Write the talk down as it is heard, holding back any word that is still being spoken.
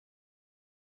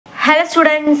Hello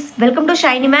students, welcome to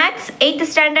Shyni Maths, 8th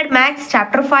standard Maths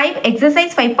chapter 5,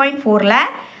 exercise 5.4 la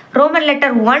Roman letter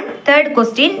 1, third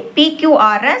question,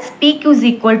 PQRS, PQ is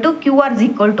equal to QR is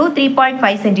equal to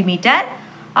 3.5 cm,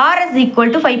 RS is equal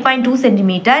to 5.2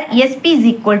 cm, SP is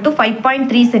equal to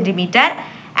 5.3 cm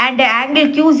and angle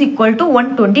Q is equal to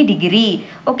 120 degree.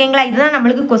 ஓகேங்களா, இதுதான்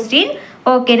நம்மளுக்கு question.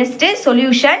 Okay, next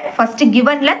solution. First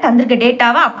கிவன்ல தந்திருக்க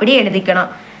டேட்டாவை அப்படியே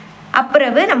எழுதிக்கணும்.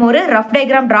 அப்புறம் நம்ம ஒரு rough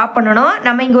diagram draw பண்ணணும்.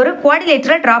 நம்ம இங்கே ஒரு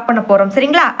குவாடிலேட்டரை ட்ரா பண்ண போகிறோம்,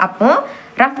 சரிங்களா? அப்போ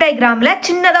ரஃப் டயக்ராமில்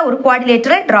சின்னதாக ஒரு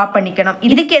குவாடிலேட்டரை ட்ரா பண்ணிக்கணும்.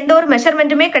 இதுக்கு எந்த ஒரு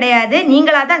மெஷர்மெண்ட்டுமே கிடையாது,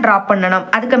 நீங்களாக தான் ட்ரா பண்ணணும்.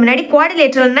 அதுக்கு முன்னாடி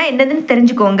குவாடிலேட்டர்னா என்னதுன்னு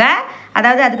தெரிஞ்சுக்கோங்க.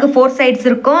 அதாவது அதுக்கு 4 சைட்ஸ்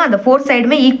இருக்கும். அந்த 4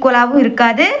 சைடுமே ஈக்குவலாகவும்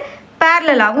இருக்காது,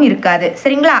 பேரலாகவும் இருக்காது,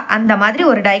 சரிங்களா? அந்த மாதிரி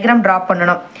ஒரு டயக்ராம் ட்ரா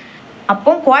பண்ணணும்.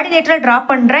 அப்போ குவாடிலேட்டரை ட்ரா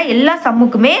பண்ணுற எல்லா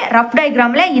சம்முக்குமே ரஃப்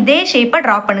டயக்ராமில் இதே ஷேப்பை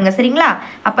ட்ரா பண்ணுங்கள், சரிங்களா?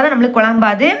 அப்போ தான் நம்மளுக்கு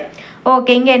குழம்பாது.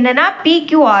 ஓகே, இங்கே என்னென்னா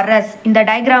PQRS, இந்த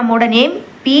டயக்ராமோட நேம்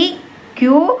PQRSன்னு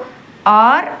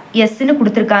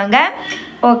கொடுத்துருக்காங்க.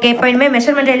 ஓகே, இப்போ இனிமேல்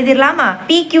measurement எழுதிடலாமா?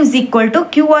 PQ is equal to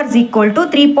QR is equal to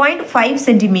 3.5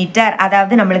 cm.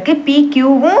 அதாவது நம்மளுக்கு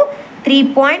PQவும்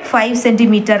 3.5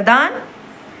 cm தான்.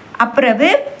 அப்புறம்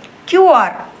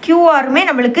QRமே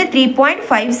நம்மளுக்கு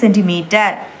 3.5 cm.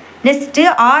 Next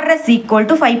RS equal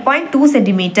to 5.2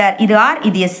 cm. இது R,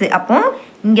 இது S. அப்போ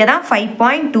இங்கே தான்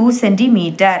 5.2 cm.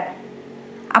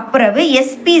 அப்புறம்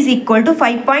SP is equal to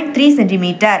 5.3 cm.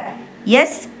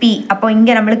 SP அப்போ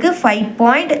இங்கே நம்மளுக்கு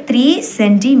 5.3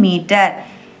 cm.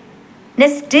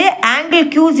 Next angle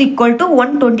Q is equal to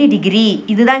 120 degree.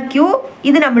 இதுதான் Q,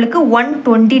 இது நம்மளுக்கு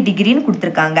 120 டிகிரின்னு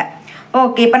கொடுத்துருக்காங்க.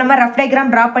 ஓகே, இப்போ நம்ம ரஃப்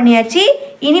டயக்ராம் ட்ரா பண்ணியாச்சு.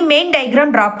 இனி மெயின்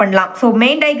டயக்ராம் ட்ரா பண்ணலாம். ஸோ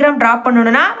மெயின் டயக்ராம் ட்ரா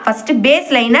பண்ணணும்னா ஃபஸ்ட்டு பேஸ்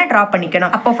லைனை ட்ரா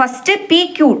பண்ணிக்கணும். அப்போ ஃபஸ்ட்டு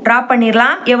PQ ட்ரா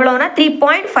பண்ணிடலாம். எவ்வளோனா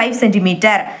 3.5 cm.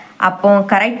 அப்போ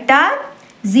கரெக்டாக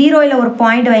 0ல் ஒரு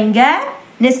பாயிண்ட் வைங்க.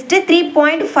 நெக்ஸ்ட்டு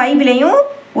 3.5லையும்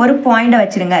ஒரு பாயிண்டை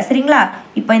வச்சுருங்க, சரிங்களா?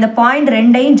 இப்போ இந்த பாயிண்ட்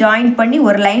ரெண்டையும் ஜாயின் பண்ணி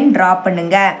ஒரு லைன் ட்ரா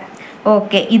பண்ணுங்க.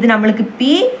 ஓகே, இது நம்மளுக்கு P,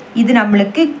 இது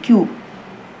நம்மளுக்கு Q.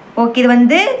 ஓகே, இது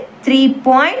வந்து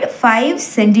 3.5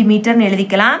 சென்டிமீட்டர்னு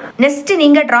எழுதிக்கலாம். நெக்ஸ்ட்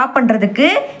நீங்கள் ட்ரா பண்ணுறதுக்கு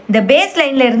இந்த பேஸ்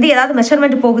லைனில் இருந்து ஏதாவது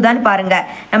மெஷர்மெண்ட் போகுதான்னு பாருங்கள்.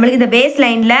 நம்மளுக்கு இந்த பேஸ்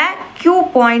லைனில் Q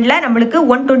பாயிண்டில் நம்மளுக்கு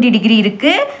 120 டிகிரி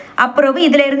இருக்குது. அப்புறம்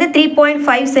இதில் இருந்து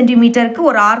 3.5 சென்டிமீட்டருக்கு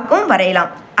ஒரு ஆர்க்கும்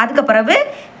வரையலாம். அதுக்கு பிறகு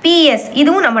PS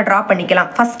இதுவும் நம்ம ட்ரா பண்ணிக்கலாம்.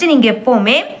 ஃபஸ்ட்டு நீங்கள்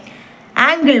எப்போவுமே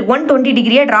ஆங்கிள் 120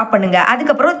 டிகிரியை ட்ரா பண்ணுங்கள்.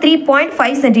 அதுக்கப்புறம்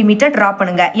 3.5 சென்டிமீட்டர் ட்ரா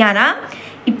பண்ணுங்கள். ஏன்னா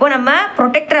இப்போ நம்ம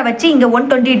ப்ரொடெக்டரை வச்சு இங்கே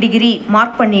 120 டிகிரி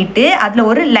மார்க் பண்ணிவிட்டு அதில்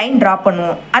ஒரு லைன் ட்ரா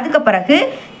பண்ணுவோம். அதுக்கு பிறகு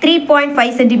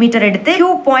 3.5 சென்டிமீட்டர் எடுத்து Q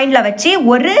பாயிண்டில் வச்சு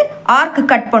ஒரு ஆர்க்கு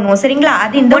கட் பண்ணுவோம், சரிங்களா?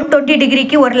 அது இந்த 120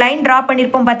 டிகிரிக்கு ஒரு லைன் ட்ரா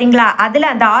பண்ணியிருப்போம் பார்த்தீங்களா? அதில்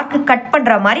அந்த ஆர்க்கு கட்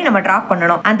பண்ணுற மாதிரி நம்ம ட்ரா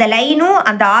பண்ணணும். அந்த லைனும்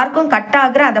அந்த ஆர்க்கும் கட்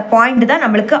ஆகுற அந்த பாயிண்ட் தான்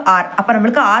நம்மளுக்கு ஆர். அப்போ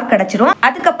நம்மளுக்கு ஆர் கிடச்சிரும்.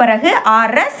 அதுக்கு பிறகு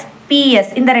RS PS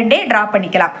இந்த ரெண்டே ட்ரா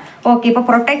பண்ணிக்கலாம். ஓகே, இப்போ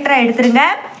ப்ரொடெக்டரை எடுத்துருங்க.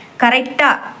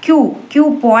 கரெக்டாக Q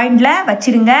பாயிண்டில்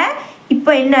வச்சுருங்க.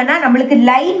 இப்போ என்னன்னா நம்மளுக்கு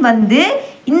லைன் வந்து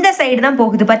இந்த சைடு தான்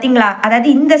போகுது பார்த்தீங்களா? அதாவது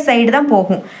இந்த சைடு தான்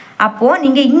போகும். அப்போது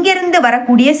நீங்கள் இங்கேருந்து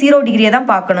வரக்கூடிய 0 டிகிரியை தான்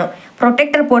பார்க்கணும்.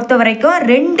 ப்ரொடெக்டர் பொறுத்த வரைக்கும்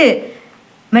 2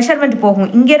 மெஷர்மெண்ட் போகும்.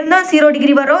 இங்கேருந்தால் 0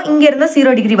 டிகிரி வரும், இங்கேருந்தால்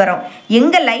 0 டிகிரி வரும்.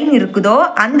 எங்கே லைன் இருக்குதோ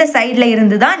அந்த சைடில்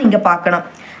இருந்து தான் நீங்கள் பார்க்கணும்.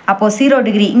 அப்போது 0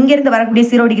 டிகிரி இங்கேருந்து வரக்கூடிய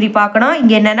 0 டிகிரி பார்க்கணும்.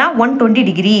 இங்கே என்னென்னா 120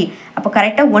 டிகிரி. அப்போ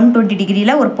கரெக்டாக 120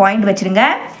 டிகிரியில் ஒரு பாயிண்ட் வச்சுருங்க.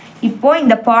 இப்போ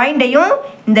இந்த பாயிண்டையும்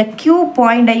இந்த Q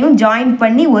பாயிண்டையும் ஜாயின்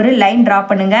பண்ணி ஒரு லைன் ட்ரா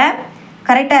பண்ணுங்க.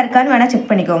 கரெக்டாக இருக்கான்னு வேணால் செக்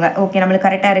பண்ணிக்கோங்க. ஓகே, நம்மளுக்கு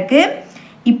கரெக்டாக இருக்குது.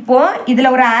 இப்போ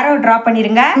இதில் ஒரு ஆரோ ட்ரா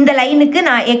பண்ணிடுங்க. இந்த லைனுக்கு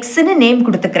நான் Xன்னு நேம்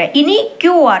கொடுத்துக்கிறேன். இனி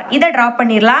QR இதை ட்ரா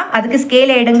பண்ணிடலாம். அதுக்கு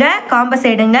ஸ்கேலை எடுங்க, காம்பஸ்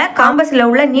எடுங்க. காம்பஸில்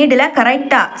உள்ள நீடில்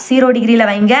கரெக்டாக 0 டிகிரியில்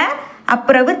வைங்க.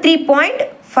 அப்புறம்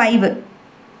 3.5.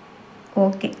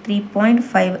 ஓகே,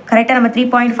 3.5 கரெக்டாக நம்ம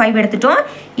 3.5 எடுத்துட்டோம்.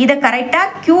 இதை கரெக்டாக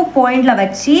Q பாயிண்டில்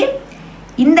வச்சு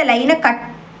இந்த லைனை கட்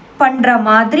பண்ணுற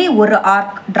மாதிரி ஒரு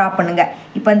ஆர்க் ட்ரா பண்ணுங்க.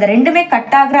 இப்போ இந்த ரெண்டுமே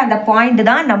கட் ஆகுற அந்த பாயிண்ட்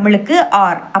தான் நம்மளுக்கு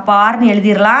ஆர். அப்போ ஆர்னு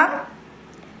எழுதிடலாம்,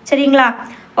 சரிங்களா?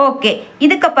 ஓகே,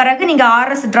 இதுக்கு பிறகு நீங்கள்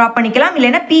RS ட்ரா பண்ணிக்கலாம்,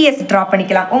 இல்லைன்னா PS ட்ரா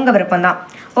பண்ணிக்கலாம், உங்கள் விருப்பம் தான்.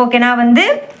 ஓகே, நான் வந்து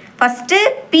ஃபஸ்ட்டு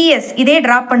PS இதே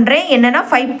ட்ரா பண்ணுறேன். என்னென்னா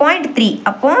 5.3.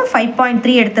 அப்போ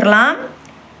 5.3 எடுத்துடலாம்.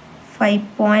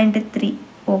 5.3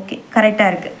 ஓகே,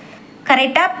 கரெக்டாக இருக்குது.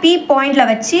 கரெக்டாக P பாயிண்டில்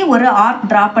வச்சு ஒரு ஆர்க்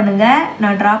ட்ரா பண்ணுங்கள்.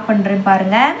 நான் ட்ரா பண்ணுறேன்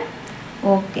பாருங்கள்.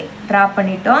 ஓகே, ட்ரா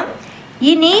பண்ணிட்டோம்.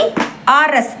 இனி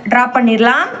RS ட்ரா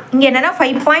பண்ணிடலாம். இங்கே என்னென்னா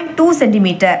 5.2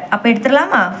 சென்டிமீட்டர். அப்போ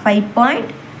எடுத்துடலாமா?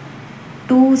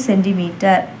 5.2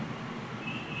 சென்டிமீட்டர்.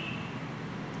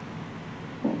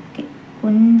 ஓகே,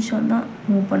 கொஞ்சம் தான்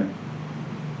மூவ் பண்ணும்.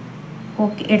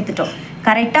 ஓகே, எடுத்துட்டோம்.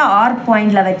 கரெக்டாக R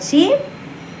பாயிண்டில் வச்சு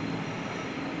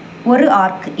ஒரு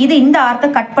ஆர்க். இது இந்த ஆர்க்கை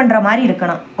கட் பண்ணுற மாதிரி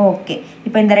இருக்கணும். ஓகே,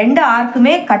 இப்போ இந்த ரெண்டு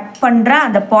ஆர்க்குமே கட் பண்ணுற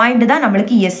அந்த பாயிண்ட் தான்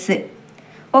நம்மளுக்கு எஸ்.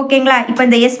 ஓகேங்களா? இப்போ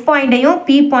இந்த எஸ் பாயிண்ட்டையும்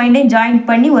பி பாயிண்ட்டையும் ஜாயின்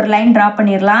பண்ணி ஒரு லைன் ட்ரா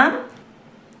பண்ணிடலாம்.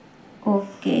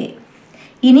 ஓகே,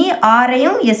 இனி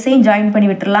ஆரையும் எஸ்ஸையும் ஜாயின் பண்ணி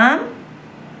விட்டுடலாம்.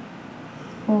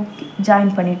 ஓகே,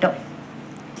 ஜாயின் பண்ணிட்டோம்.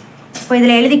 இப்போ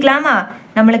இதில் எழுதிக்கலாமா?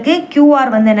 நம்மளுக்கு QR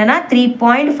வந்து என்னென்னா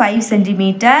 3.5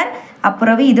 சென்டிமீட்டர்.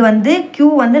 அப்புறம் இது வந்து Q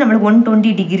வந்து நம்மளுக்கு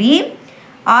 120 டிகிரி.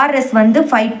 RS வந்து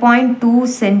 5.2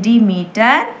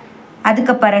 சென்டிமீட்டர்.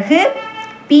 அதுக்கு பிறகு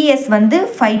PS வந்து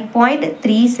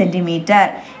 5.3 சென்டிமீட்டர்.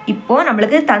 இப்போது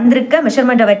நம்மளுக்கு தந்திருக்க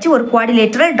மெஷர்மெண்ட்டை வச்சு ஒரு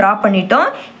குவாடிலேட்டரல் ட்ரா பண்ணிட்டோம்.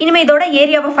 இனிமேல் இதோட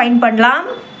ஏரியாவை ஃபைன் பண்ணலாம்.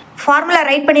 ஃபார்முலா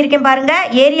ரைட் பண்ணியிருக்கேன் பாருங்க.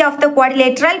 Area of the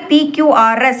quadrilateral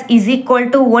PQRS is equal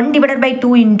to 1/2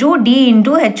 into D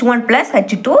into H1 +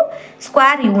 H2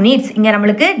 square units. இங்கே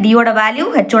நம்மளுக்கு டியோட வேல்யூ,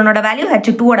 H1ஓட வேல்யூ,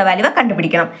 H2ஓட வேல்யூவை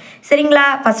கண்டுபிடிக்கணும். சரிங்களா?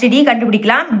 ஃபர்ஸ்ட் D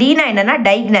கண்டுபிடிக்கலாம். Dனா என்னன்னா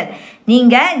டைகனல்.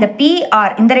 நீங்கள் இந்த PR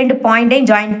இந்த ரெண்டு பாயிண்ட்டையும்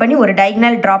ஜாயின் பண்ணி ஒரு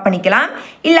டைகனல் ட்ரா பண்ணிக்கலாம்.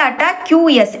 இல்லாட்டா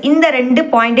QS இந்த ரெண்டு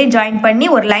பாயிண்ட்டையும் ஜாயின் பண்ணி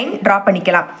ஒரு லைன் ட்ரா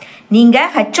பண்ணிக்கலாம். நீங்கள்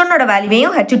H1ஓட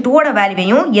வேல்யூவையும் H2ஓட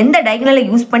வேல்யூவையும் எந்த டைகனலை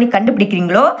யூஸ் பண்ணி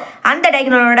கண்டுபிடிக்கிறீங்களோ அந்த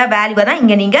டைகனலோட வேல்யூவை தான்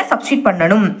இங்கே நீங்கள் சப்ஸ்டியூட்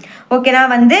பண்ணணும். ஓகே,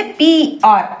 நான் வந்து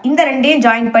PR இந்த ரெண்டையும்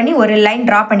ஜாயின் பண்ணி ஒரு லைன்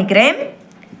ட்ரா பண்ணிக்கிறேன்.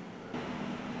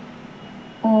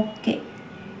 ஓகே,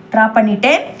 ட்ரா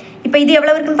பண்ணிட்டேன். இப்போ இது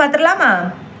எவ்வளோ இருக்குன்னு பார்த்துடலாமா?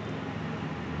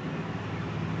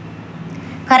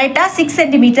 கரெக்டாக 6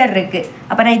 சென்டிமீட்டர் இருக்குது.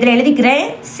 அப்போ நான் இதில் எழுதிக்கிறேன்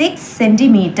 6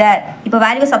 சென்டிமீட்டர். இப்போ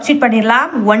வேல்யூவை சப்ஸ்டியூட் பண்ணிடலாம்.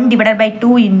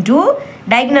 1/2 இன்டூ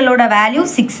டைகனலோட வேல்யூ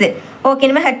 6. ஓகே,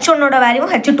 இனிமேல் H1ஓட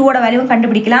வேல்யூவும் H2ஓட வேல்யூவும்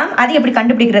கண்டுபிடிக்கலாம். அது எப்படி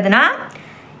கண்டுபிடிக்கிறதுனா,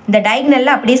 இந்த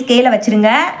டைகனலில் அப்படியே ஸ்கேலை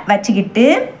வச்சுருங்க. வச்சுக்கிட்டு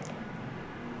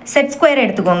செட் ஸ்கொயரை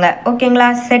எடுத்துக்கோங்க. ஓகேங்களா?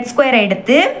 செட் ஸ்கொயரை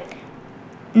எடுத்து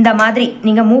இந்த மாதிரி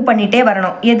நீங்கள் மூவ் பண்ணிகிட்டே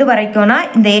வரணும். எது வரைக்கும்னா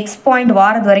இந்த எக்ஸ் பாயிண்ட்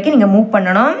வாரது வரைக்கும் நீங்கள் மூவ்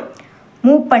பண்ணணும்.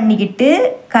 மூவ் பண்ணிக்கிட்டு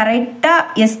கரெக்டாக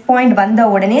எஸ் பாயிண்ட் வந்த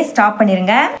உடனே ஸ்டாப்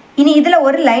பண்ணிடுங்க. இனி இதில்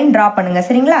ஒரு லைன் ட்ரா பண்ணுங்கள்.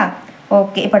 சரிங்களா?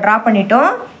 ஓகே, இப்போ ட்ரா பண்ணிட்டோம்.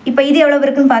 இப்போ இது எவ்வளோ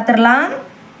இருக்குன்னு பார்த்துடலாம்.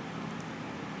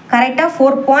 கரெக்டாக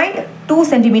 4.2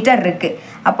 சென்டிமீட்டர் இருக்குது.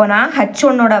 அப்போ நான்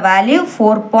H1ஓட வேல்யூ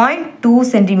 4.2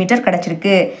 சென்டிமீட்டர்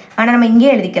கிடச்சிருக்கு. ஆனால் நம்ம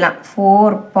இங்கேயே எழுதிக்கலாம்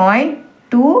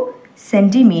 4.2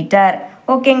 சென்டிமீட்டர்.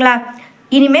 ஓகேங்களா?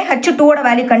 இனிமேல் H2ஓட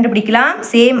வேல்யூ கண்டுபிடிக்கலாம்.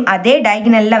 சேம் அதே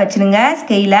டைகனலில் வச்சுருங்க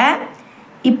ஸ்கேலை.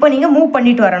 இப்போ நீங்கள் மூவ்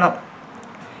பண்ணிட்டு வரணும்.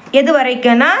 எது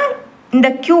வரைக்கும்னா இந்த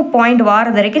Q பாயிண்ட்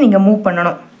வாரது வரைக்கும் நீங்கள் மூவ்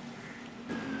பண்ணணும்.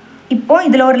 இப்போ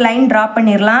இதில் ஒரு லைன் ட்ரா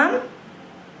பண்ணிடலாம்.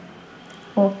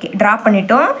 ஓகே, ட்ரா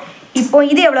பண்ணிட்டோம். இப்போ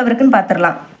இது எவ்வளோ இருக்குன்னு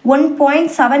பார்த்துடலாம்.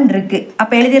 1.7 இருக்குது.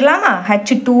 அப்போ எழுதிடலாமா?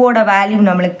 H2ஓட வேல்யூ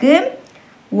நம்மளுக்கு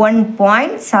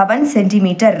 1.7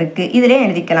 சென்டிமீட்டர் இருக்குது. இதிலே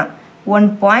எழுதிக்கலாம்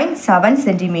 1.7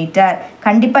 சென்டிமீட்டர்.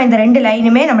 கண்டிப்பாக இந்த ரெண்டு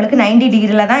லைனுமே நம்மளுக்கு 90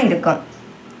 டிகிரியில் தான் இருக்கும்.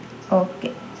 ஓகே,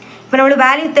 இப்போ நம்மளுக்கு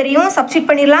வேல்யூ தெரியும். சப்ஸ்டியூட்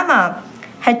பண்ணிடலாமா?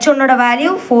 H1ஓட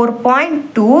வேல்யூ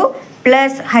 4.2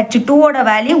 ப்ளஸ் H2ஓட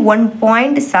வேல்யூ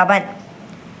 1.7.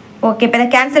 ஓகே, இப்போ இதை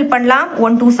கேன்சல் பண்ணலாம்.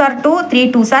 1 2s are 2, 3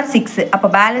 2s are 6. அப்போ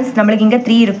பேலன்ஸ் நம்மளுக்கு இங்கே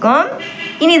 3 இருக்கும்.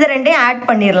 இனி இதை ரெண்டையும் ஆட்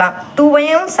பண்ணிடலாம்.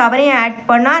 2வையும் 7ஐயும் ஆட்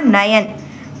பண்ணால் 9,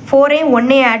 4ஐயும்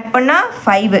 1ஐயும் ஆட் பண்ணால்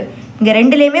 5. இங்கே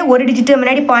ரெண்டுலேயுமே ஒரு டிஜிட்டு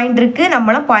முன்னாடி பாயிண்ட் இருக்குது.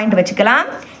 நம்மளும் பாயிண்ட் வச்சுக்கலாம்.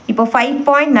 இப்போ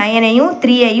 5.9ஐயும்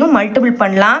 3ஐயும் மல்டிபிள்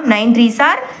பண்ணலாம். 9 3s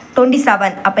are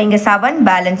 27. அப்போ இங்கே 7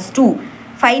 பேலன்ஸ் 2.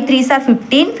 5 3s are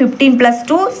 15, 15 +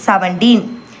 2 17.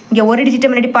 இங்கே ஒரு டிஜிட்டு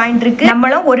முன்னாடி பாயிண்ட் இருக்குது.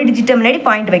 நம்மளும் ஒரு டிஜிட்டு முன்னாடி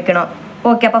பாயிண்ட் வைக்கணும்.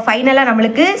 ஓகே, அப்போ ஃபைனலாக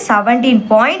நம்மளுக்கு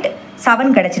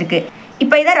 17.7 கிடச்சிருக்கு.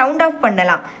 இப்போ இதை ரவுண்ட் ஆஃப்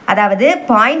பண்ணலாம். அதாவது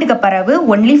பாயிண்ட்டுக்கு பிறகு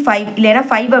ஒன்லி 5 இல்லைன்னா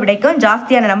 5 விடைக்கும்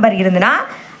ஜாஸ்தியான நம்பர் இருந்துன்னா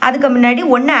அதுக்கு முன்னாடி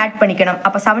 1 ஆட் பண்ணிக்கணும்.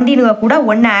 அப்போ 17 கூட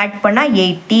 1 ஆட் பண்ணால்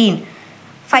 18.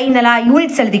 ஃபைனலாக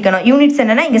யூனிட்ஸ் எழுதிக்கணும். யூனிட்ஸ்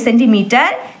என்னென்னா இங்கே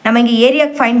சென்டிமீட்டர். நம்ம இங்கே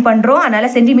ஏரியாவுக்கு ஃபைன் பண்ணுறோம்.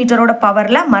 அதனால் சென்டிமீட்டரோட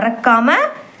பவரில் மறக்காமல்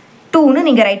 2ன்னு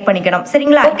நீங்கள் ரைட் பண்ணிக்கணும்.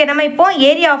 சரிங்களா? ஓகே, நம்ம இப்போ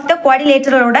ஏரியா ஆஃப் த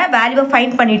குவாடிலேட்டரோட வேல்யூவை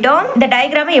ஃபைன் பண்ணிட்டோம். இந்த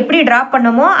டயக்ராமை எப்படி ட்ரா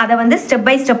பண்ணமோ அதை வந்து ஸ்டெப்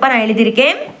பை ஸ்டெப்பாக நான்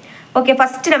எழுதியிருக்கேன். ஓகே,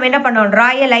 ஃபஸ்ட்டு நம்ம என்ன பண்ணோம்? Draw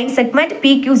A line segment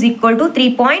PQ is equal to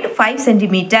 3.5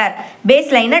 centimetre.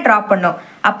 Base லைனை ட்ரா பண்ணோம்.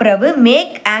 அப்புறம்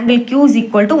make angle Q is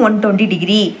equal to 120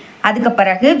 degree. அதுக்கு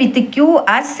பிறகு with Q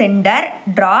as center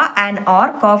draw an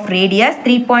arc of radius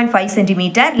 3.5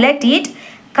 centimeter. Let it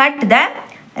cut the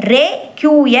ray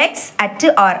QX at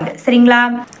R. சரிங்களா?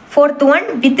 Fourth one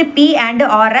with P and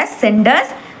RS centers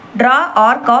draw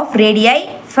arc of radii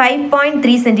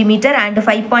 5.3 centimeter and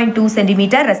 5.2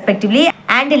 centimeter respectively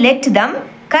and let them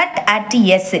cut at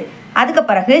S. அதுக்கு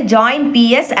பிறகு join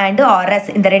PS and RS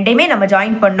இந்த ரெண்டையுமே நம்ம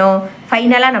join பண்ணோம்.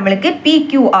 ஃபைனலாக நம்மளுக்கு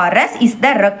PQRS is the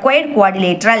required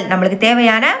quadrilateral, நம்மளுக்கு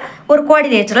தேவையான ஒரு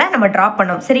குவாடிலேட்டரை நம்ம ட்ரா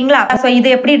பண்ணோம். சரிங்களா? ஸோ இது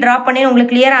எப்படி ட்ரா பண்ணி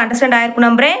உங்களுக்கு கிளியராக அண்டர்ஸ்டாண்ட் ஆயிருக்கும்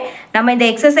நம்புறேன். நம்ம இந்த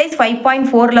எக்ஸசைஸ்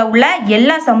 5.4ல் உள்ள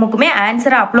எல்லா சம்முக்குமே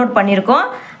ஆன்சரை அப்லோட் பண்ணியிருக்கோம்.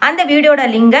 அந்த வீடியோட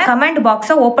லிங்கை கமெண்ட்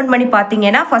பாக்ஸை ஓப்பன் பண்ணி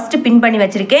பார்த்தீங்கன்னா ஃபர்ஸ்ட் பின் பண்ணி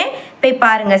வச்சிருக்கேன், போய்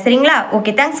பாருங்க. சரிங்களா?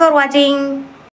 ஓகே, தேங்க்ஸ் ஃபார் வாட்சிங்.